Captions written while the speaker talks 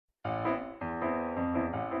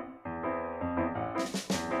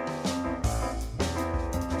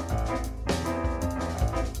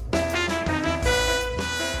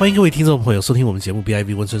欢迎各位听众朋友收听我们节目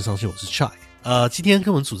BIV 温春上线，我是 Chai。今天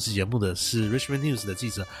跟我们主持节目的是 Richmond News 的记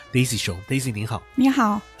者 Daisy 熊。 Daisy 您好。你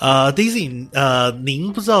好。Daisy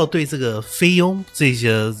您不知道对这个菲佣这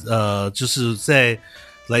些就是在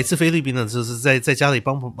来自菲律宾的，就是在家里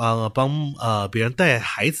帮别人带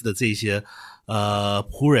孩子的这些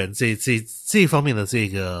仆人这方面的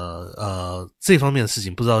这方面的事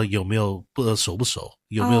情，不知道有没有熟不熟，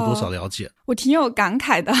有没有多少了解？我挺有感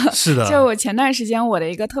慨的。是的，就我前段时间我的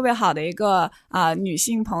一个特别好的一个女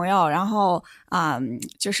性朋友，然后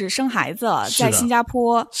就是生孩子在新加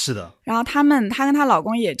坡。是的。然后她跟她老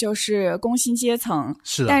公也就是工薪阶层。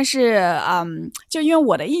是的。但是就因为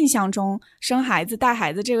我的印象中生孩子带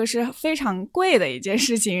孩子这个是非常贵的一件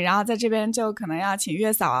事情，然后在这边就可能要请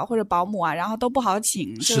月嫂啊或者保姆啊，然后都不好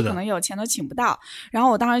请，就可能有钱都请不到。然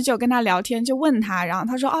后我当时就跟她聊天，就问她，然后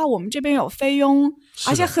她说我们这边有菲佣，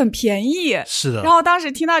而且很便宜。是的。然后我当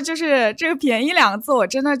时听到就是这个便宜两个字，我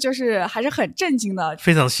真的就是还是很震惊的，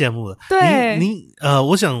非常羡慕的。对。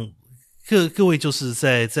我想各位就是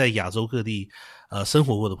在亚洲各地生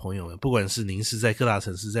活过的朋友们，不管是您是在各大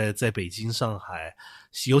城市，在北京、上海，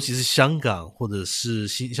尤其是香港，或者是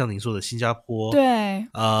像您说的新加坡，对，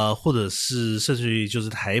或者是甚至于就是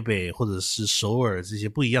台北或者是首尔这些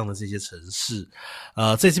不一样的这些城市，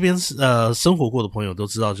在这边生活过的朋友都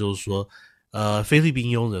知道，就是说菲律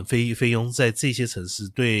宾佣人菲佣在这些城市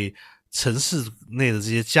对城市内的这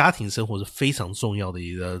些家庭生活是非常重要的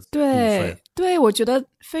一个部分。对，我觉得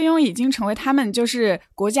菲佣已经成为他们就是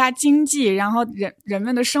国家经济，然后人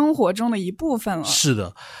们的生活中的一部分了。是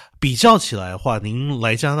的。比较起来的话，您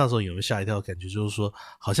来加拿大的时候有没有吓一跳的感觉，就是说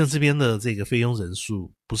好像这边的这个菲佣人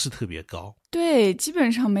数不是特别高？对，基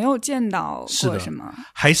本上没有见到过什么。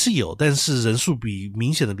还是有，但是人数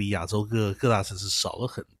明显的比亚洲各大城市少了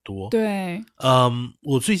很多。对。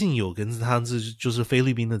我最近有跟就是菲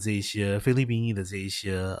律宾的这一些菲律宾裔的这一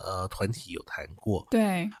些团体有谈过。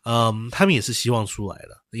对。他们也是希望出来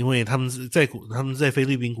的，因为他们在菲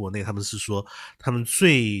律宾国内，他们是说他们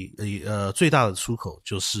最大的出口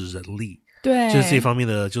就是人力。对，就是这方面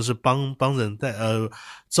的，就是帮人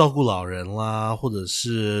照顾老人啦，或者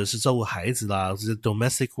是照顾孩子啦，这些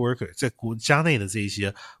domestic worker 在国家内的这一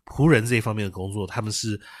些仆人这一方面的工作，他们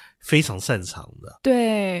是非常擅长的。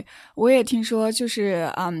对，我也听说就是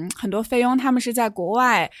很多菲佣他们是在国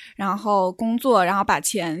外然后工作，然后把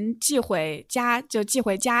钱寄回家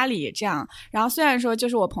里这样。然后虽然说就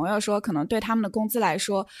是我朋友说可能对他们的工资来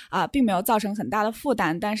说并没有造成很大的负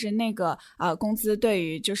担，但是那个工资对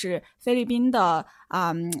于就是菲律宾的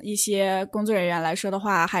一些工作人员来说的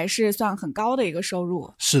话还是算很高的一个收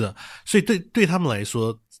入。是的，所以对他们来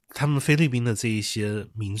说，他们菲律宾的这一些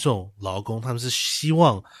民众劳工，他们是希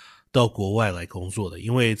望到国外来工作的，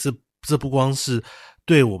因为这不光是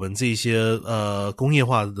对我们这些工业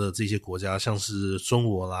化的这些国家，像是中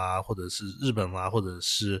国啦，或者是日本啦，或者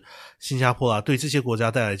是新加坡啦，对这些国家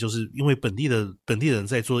带来，就是因为本地人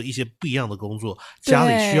在做一些不一样的工作，家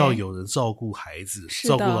里需要有人照顾孩子，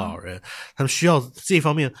照顾老人，他们需要这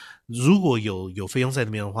方面，如果有菲佣在那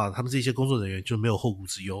边的话，他们这些工作人员就没有后顾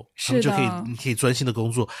之忧，他们就可以专心的工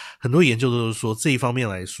作。很多研究都是说这一方面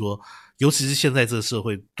来说，尤其是现在这个社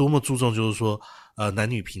会多么注重就是说男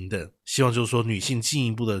女平等，希望就是说女性进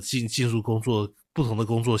一步的进入不同的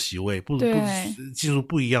工作席位，进入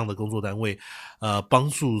不一样的工作单位，帮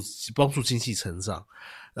助经济成长。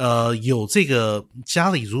有这个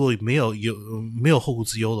家里如果没有后顾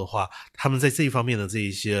之忧的话，他们在这一方面的这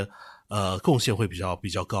一些贡献会比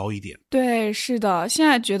较高一点。对，是的，现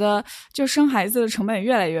在觉得就生孩子的成本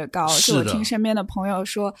越来越高，就我听身边的朋友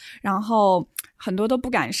说，然后很多都不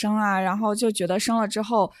敢生然后就觉得生了之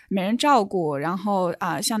后没人照顾，然后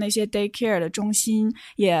像那些 daycare 的中心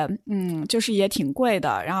也就是也挺贵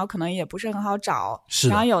的，然后可能也不是很好找，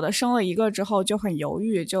然后有的生了一个之后就很犹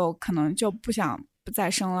豫，就可能就不再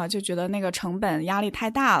生了，就觉得那个成本压力太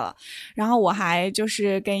大了。然后我还就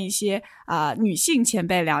是跟一些女性前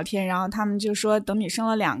辈聊天，然后他们就说等你生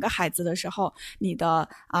了2个孩子的时候，你的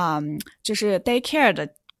就是 daycare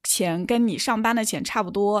的钱跟你上班的钱差不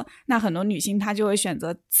多，那很多女性她就会选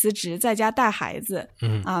择辞职在家带孩子，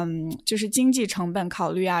就是经济成本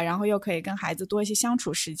考虑然后又可以跟孩子多一些相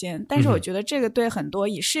处时间。但是我觉得这个对很多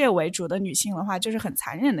以事业为主的女性的话，就是很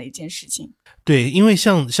残忍的一件事情。对，因为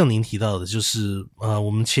像您提到的，就是我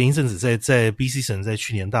们前一阵子在 BC 省在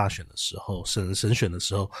去年大选的时候，省选的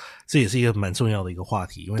时候，这也是一个蛮重要的一个话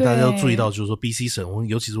题，因为大家要注意到，就是说 BC 省，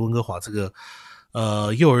尤其是温哥华这个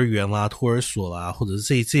幼儿园啦、托儿所啦，或者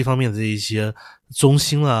是这方面的这一些中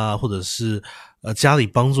心啦，或者是家里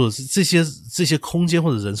帮助这些空间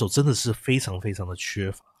或者人手，真的是非常非常的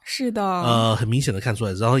缺乏。是的，很明显的看出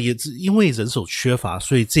来，然后也因为人手缺乏，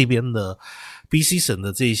所以这边的 BC 省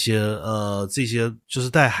的这些就是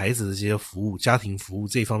带孩子的这些服务，家庭服务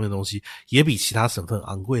这一方面的东西，也比其他省份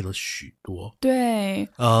昂贵了许多。对，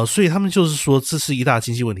所以他们就是说这是一大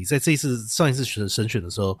经济问题。在上一次审选的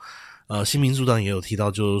时候，新民主党也有提到，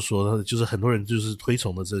就是说，就是很多人就是推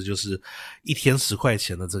崇的，这就是一天10块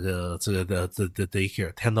钱的这个的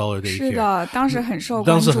daycare $10 daycare。是的，当时很受关注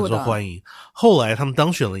的，当时很受欢迎。后来他们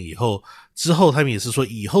当选了以后，之后他们也是说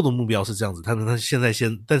以后的目标是这样子，但是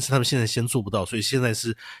他们现在先做不到，所以现在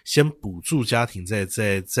是先补助家庭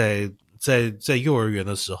在幼儿园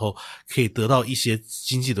的时候可以得到一些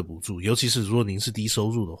经济的补助，尤其是如果您是低收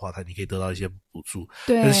入的话，你可以得到一些补助。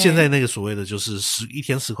对，但是现在那个所谓的就是一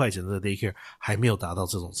天10块钱的 daycare 还没有达到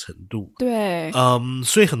这种程度。对，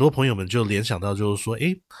所以很多朋友们就联想到就是说，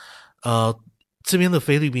这边的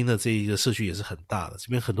菲律宾的这一个社区也是很大的，这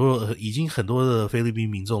边已经很多的菲律宾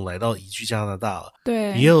民众移居加拿大了。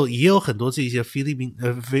对，也有很多这些菲律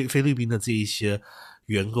宾的这一些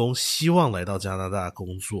员工希望来到加拿大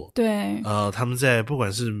工作。对，他们在不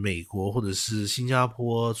管是美国或者是新加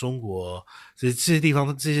坡、中国这些地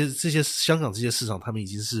方，这些香港这些市场，他们已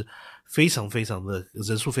经是非常非常的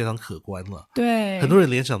人数非常可观了。对，很多人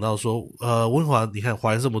联想到说，温华，你看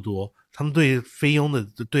华人这么多，他们对菲佣的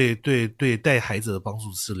对带孩子的帮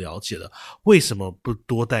助是了解的，为什么不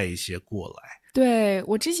多带一些过来？对，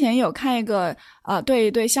我之前有看一个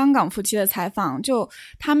对香港夫妻的采访，就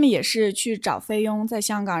他们也是去找菲佣在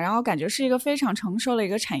香港，然后感觉是一个非常成熟的一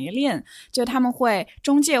个产业链，就他们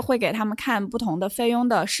中介会给他们看不同的菲佣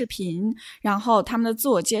的视频，然后他们的自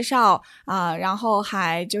我介绍然后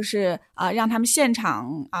还就是让他们现场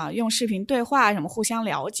用视频对话什么互相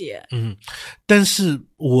了解。但是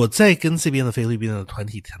我在跟这边的菲律宾的团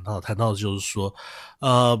体谈到就是说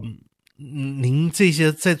您这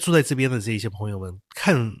些住在这边的这些朋友们，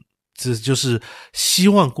这就是希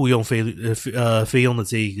望雇佣菲佣的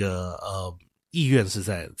这一个意愿是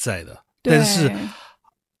在的，但是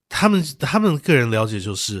他们个人了解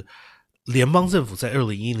就是联邦政府在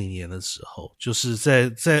2010年的时候，就是在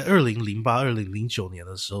2008、2009年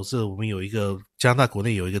的时候，我们有一个加拿大国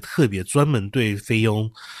内有一个特别专门对菲佣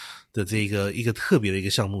的一个特别的一个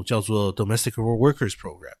项目，叫做 Domestic Workers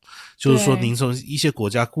Program， 就是说您从一些国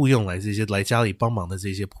家雇佣来家里帮忙的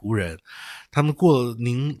这些仆人，他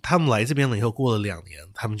们来这边了以后，过了2年，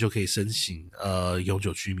他们就可以申请永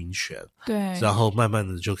久居民权，对，然后慢慢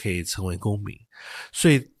的就可以成为公民。所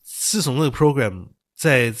以自从那个 program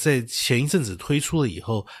在前一阵子推出了以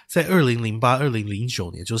后，在2008、2009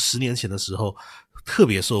年，就10年前的时候，特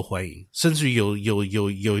别受欢迎，甚至于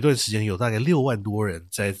有一段时间有大概6万多人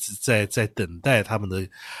在等待他们的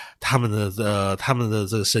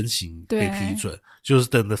这个申请被批准，就是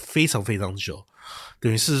等得非常非常久，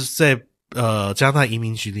等于是在加拿大移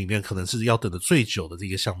民局里面可能是要等的最久的这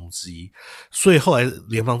个项目之一。所以后来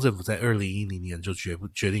联邦政府在2010年就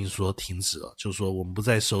决定说停止了，就是说我们不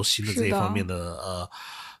再收新的这一方面的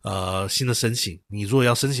新的申请，你如果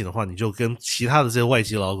要申请的话，你就跟其他的这些外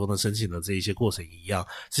籍劳工的申请的这一些过程一样，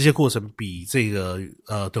这些过程比这个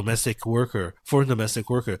Domestic Worker Foreign Domestic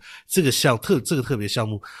Worker 这个特别项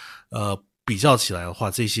目比较起来的话，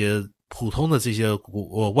这些普通的这些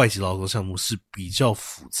外籍劳工项目是比较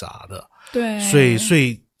复杂的。对，所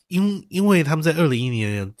以因为他们在2010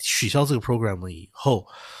年取消这个 program 了以后，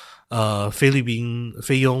菲律宾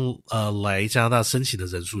菲佣来加拿大申请的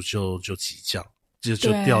人数就急降，就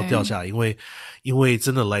掉下来，因为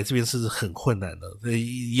真的来这边是很困难的，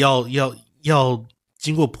要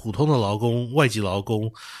经过普通的外籍劳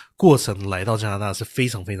工过程来到加拿大是非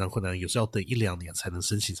常非常困难的，有时候要等1-2年才能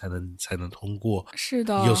申请，才能通过。是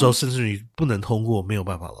的，有时候甚至于不能通过，没有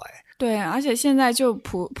办法来。对，而且现在就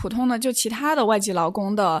普通的就其他的外籍劳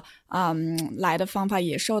工的来的方法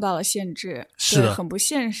也受到了限制，是的，很不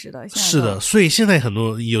现实的。是的，所以现在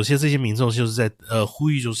有些这些民众就是在呼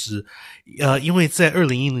吁，就是因为在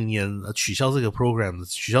2010年取消这个 program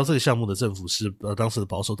取消这个项目的政府是当时的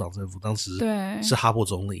保守党政府，当时是哈珀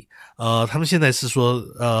总理。他们现在是说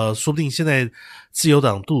说不定现在自由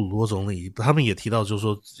党杜鲁多总理他们也提到，就是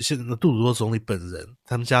说现在杜鲁多总理本人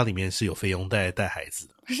他们家里面是有菲佣带孩子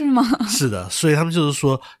的。是吗？是的，所以他们就是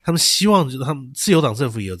说，他们希望他们自由党政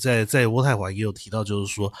府也在渥太华也有提到，就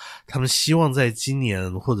是说，他们希望在今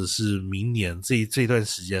年或者是明年这段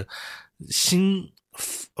时间，新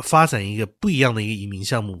发展一个不一样的一个移民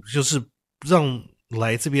项目，就是让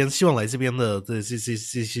希望来这边的这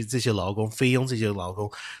些劳工，菲佣这些劳工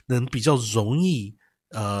能比较容易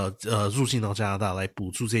入境到加拿大，来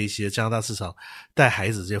补助这一些加拿大市场带孩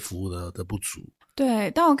子这些服务的不足。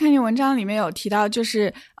对，但我看你文章里面有提到，就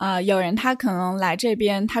是有人他可能来这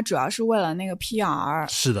边，他主要是为了那个 PR，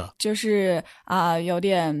 是的，就是有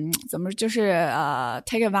点怎么就是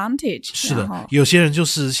take advantage。是的，有些人就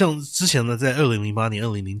是像之前呢，在2008年、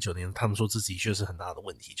2009年，他们说这的确是很大的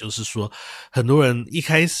问题，就是说很多人一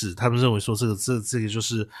开始他们认为说这个就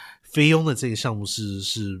是菲佣的这个项目是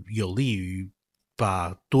有利于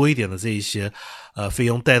把多一点的这一些菲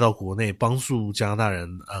佣带到国内，帮助加拿大人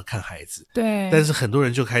看孩子。对。但是很多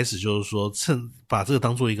人就开始就是说把这个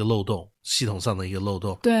当做一个漏洞，系统上的一个漏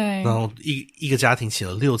洞。对。然后一个家庭请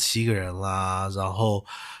了6、7个人啦，然后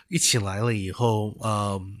一请来了以后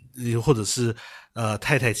或者是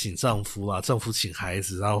太太请丈夫啦，丈夫请孩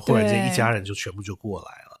子，然后忽然间一家人就全部就过来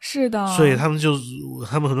了。是的。所以他们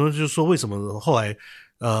很多人就说为什么后来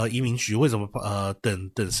移民局为什么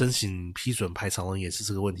等申请批准排长龙也是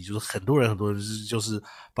这个问题，就是很多人就是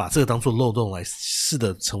把这个当做漏洞来试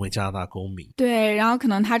着成为加拿大公民。对，然后可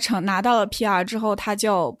能他拿到了 PR 之后，他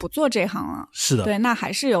就不做这行了。是的。对，那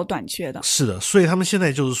还是有短缺的。是的，所以他们现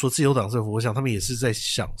在就是说自由党政府，我想他们也是在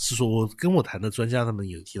想，是说我跟我谈的专家他们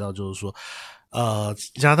也提到，就是说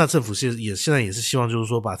加拿大政府现在也是希望就是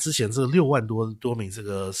说把之前这6万多名这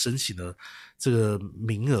个申请的这个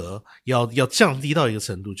名额要降低到一个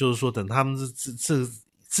程度，就是说等他们这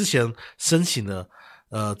之前申请的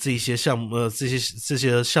这些项目这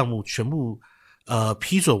些项目全部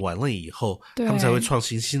批准完了以后，他们才会创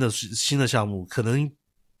新新的项目，可能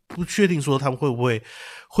不确定说他们会不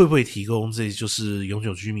会提供这就是永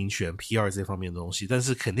久居民权 PR 这方面的东西，但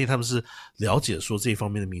是肯定他们是了解说这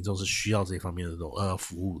方面的民众是需要这方面的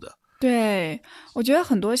服务的。对，我觉得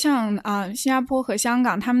很多像新加坡和香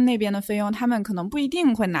港他们那边的菲佣，他们可能不一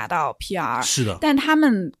定会拿到 PR。 是的。但他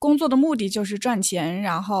们工作的目的就是赚钱，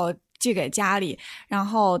然后寄给家里，然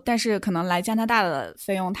后但是可能来加拿大的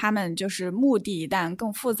菲佣，他们就是目的一旦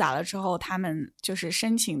更复杂了之后，他们就是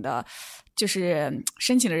申请的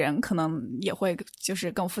人可能也会就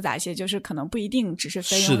是更复杂一些，就是可能不一定只是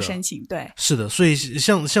菲佣申请。对，是的。所以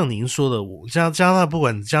像您说的，加拿大不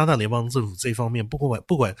管加拿大联邦政府这方面不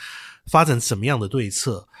管发展什么样的对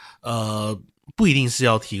策，不一定是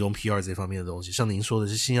要提供 PR 这方面的东西，像您说的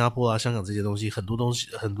是新加坡香港这些东西，很多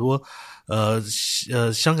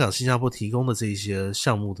香港新加坡提供的这一些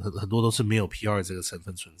项目很多都是没有 PR 这个成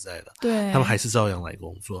分存在的。对，他们还是照样来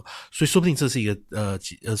工作，所以说不定这是一个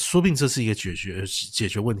解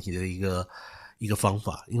决问题的一个方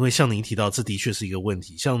法。因为像您提到这的确是一个问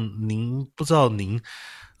题，像您不知道您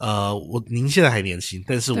现在还年轻，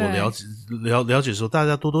但是我了解说大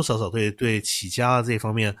家多多少少对起家这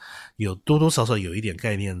方面有多多少少有一点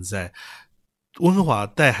概念在。温哥华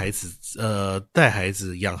带孩子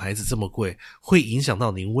养孩子这么贵，会影响到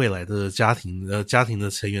您未来的家庭的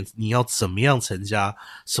成员，你要怎么样成家，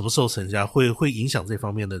什么时候成家，会影响这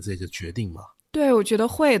方面的这个决定吗？对，我觉得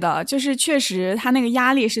会的，就是确实他那个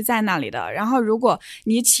压力是在那里的。然后如果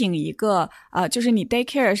你请一个就是你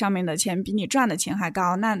daycare 上面的钱比你赚的钱还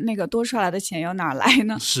高，那个多出来的钱由哪儿来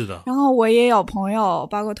呢？是的。然后我也有朋友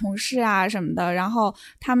包括同事啊什么的，然后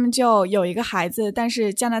他们就有一个孩子，但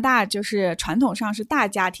是加拿大就是传统上是大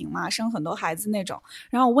家庭嘛，生很多孩子那种。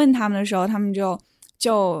然后我问他们的时候，他们就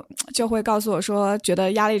会告诉我说觉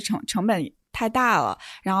得压力成本太大了，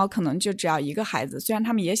然后可能就只要一个孩子，虽然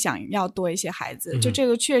他们也想要多一些孩子，就这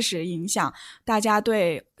个确实影响大家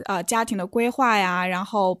对家庭的规划呀，然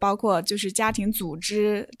后包括就是家庭组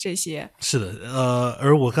织这些。是的，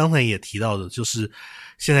而我刚才也提到的就是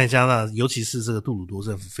现在加拿大尤其是这个杜鲁多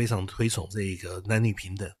政府非常推崇这个男女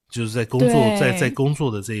平等，就是在工作在工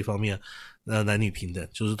作的这一方面男女平等，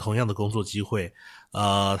就是同样的工作机会。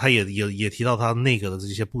他也提到他内阁的这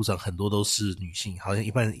些部长很多都是女性，好像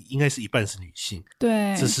应该是一半是女性。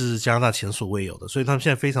对，这是加拿大前所未有的，所以他们现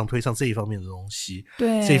在非常推崇这一方面的东西，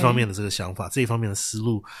对，这一方面的这个想法，这一方面的思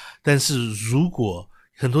路。但是如果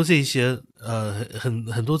很多这些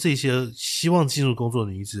很多这些希望进入工作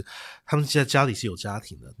的女子，她们家里是有家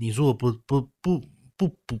庭的，你如果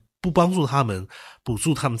不帮助他们，补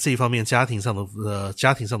助他们这一方面家庭上的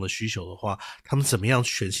需求的话，他们怎么样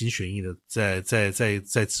全心全意的在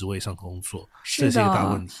职位上工作？这是一个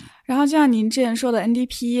大问题。然后就像您之前说的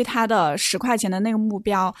NDP 它的10块钱的那个目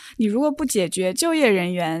标，你如果不解决就业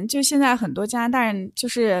人员，就现在很多加拿大人就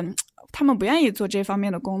是他们不愿意做这方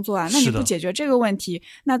面的工作啊，那你不解决这个问题，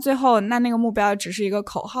那最后那个目标只是一个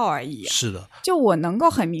口号而已。是的，就我能够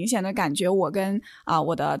很明显的感觉，我跟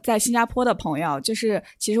我的在新加坡的朋友，就是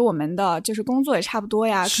其实我们的就是工作也差不多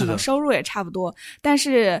呀，可能收入也差不多，但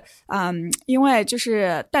是因为就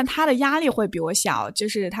是但他的压力会比我小，就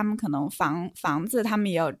是他们可能房子他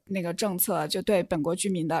们也有那个政策，就对本国居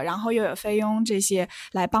民的，然后又有菲佣这些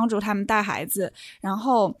来帮助他们带孩子，然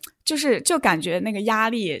后就感觉那个压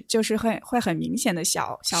力就是会很明显的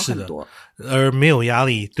小很多。而没有压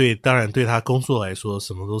力，当然对他工作来说，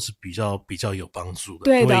什么都是比较有帮助的。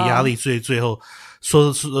对的，因为压力最后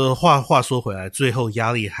话说回来，最后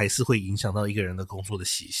压力还是会影响到一个人的工作的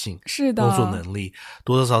习性，是的，工作能力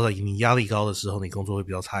多多少少，你压力高的时候，你工作会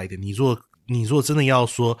比较差一点。你如果真的要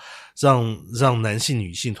说让男性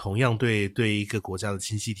女性同样对一个国家的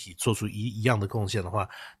经济体做出一样的贡献的话，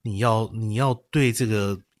你要对这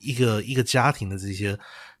个一个家庭的这些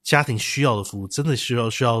家庭需要的服务，真的需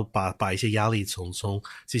要把一些压力从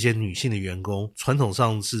这些女性的员工，传统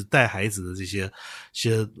上是带孩子的这些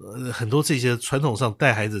很多这些传统上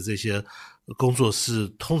带孩子的这些工作是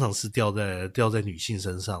通常是掉在女性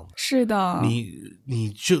身上的。是的，你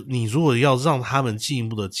如果要让他们进一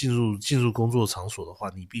步的进入工作场所的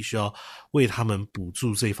话，你必须要为他们补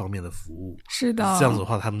助这方面的服务。是的，这样子的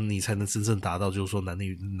话，你才能真正达到就是说男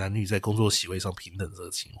女在工作席位上平等这个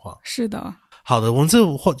情况。是的。好的，我们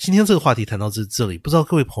今天这个话题谈到这里，不知道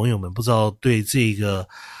各位朋友们，不知道对这个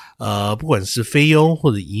不管是菲佣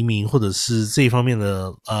或者移民，或者是这一方面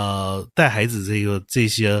的带孩子这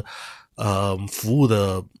些服务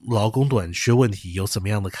的劳工短缺问题有什么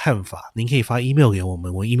样的看法？您可以发 email 给我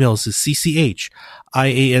们，我 email 是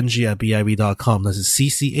cchiang@biv.com， 那是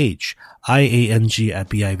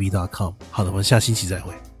cchiang@biv.com。好的，我们下星期再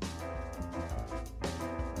会。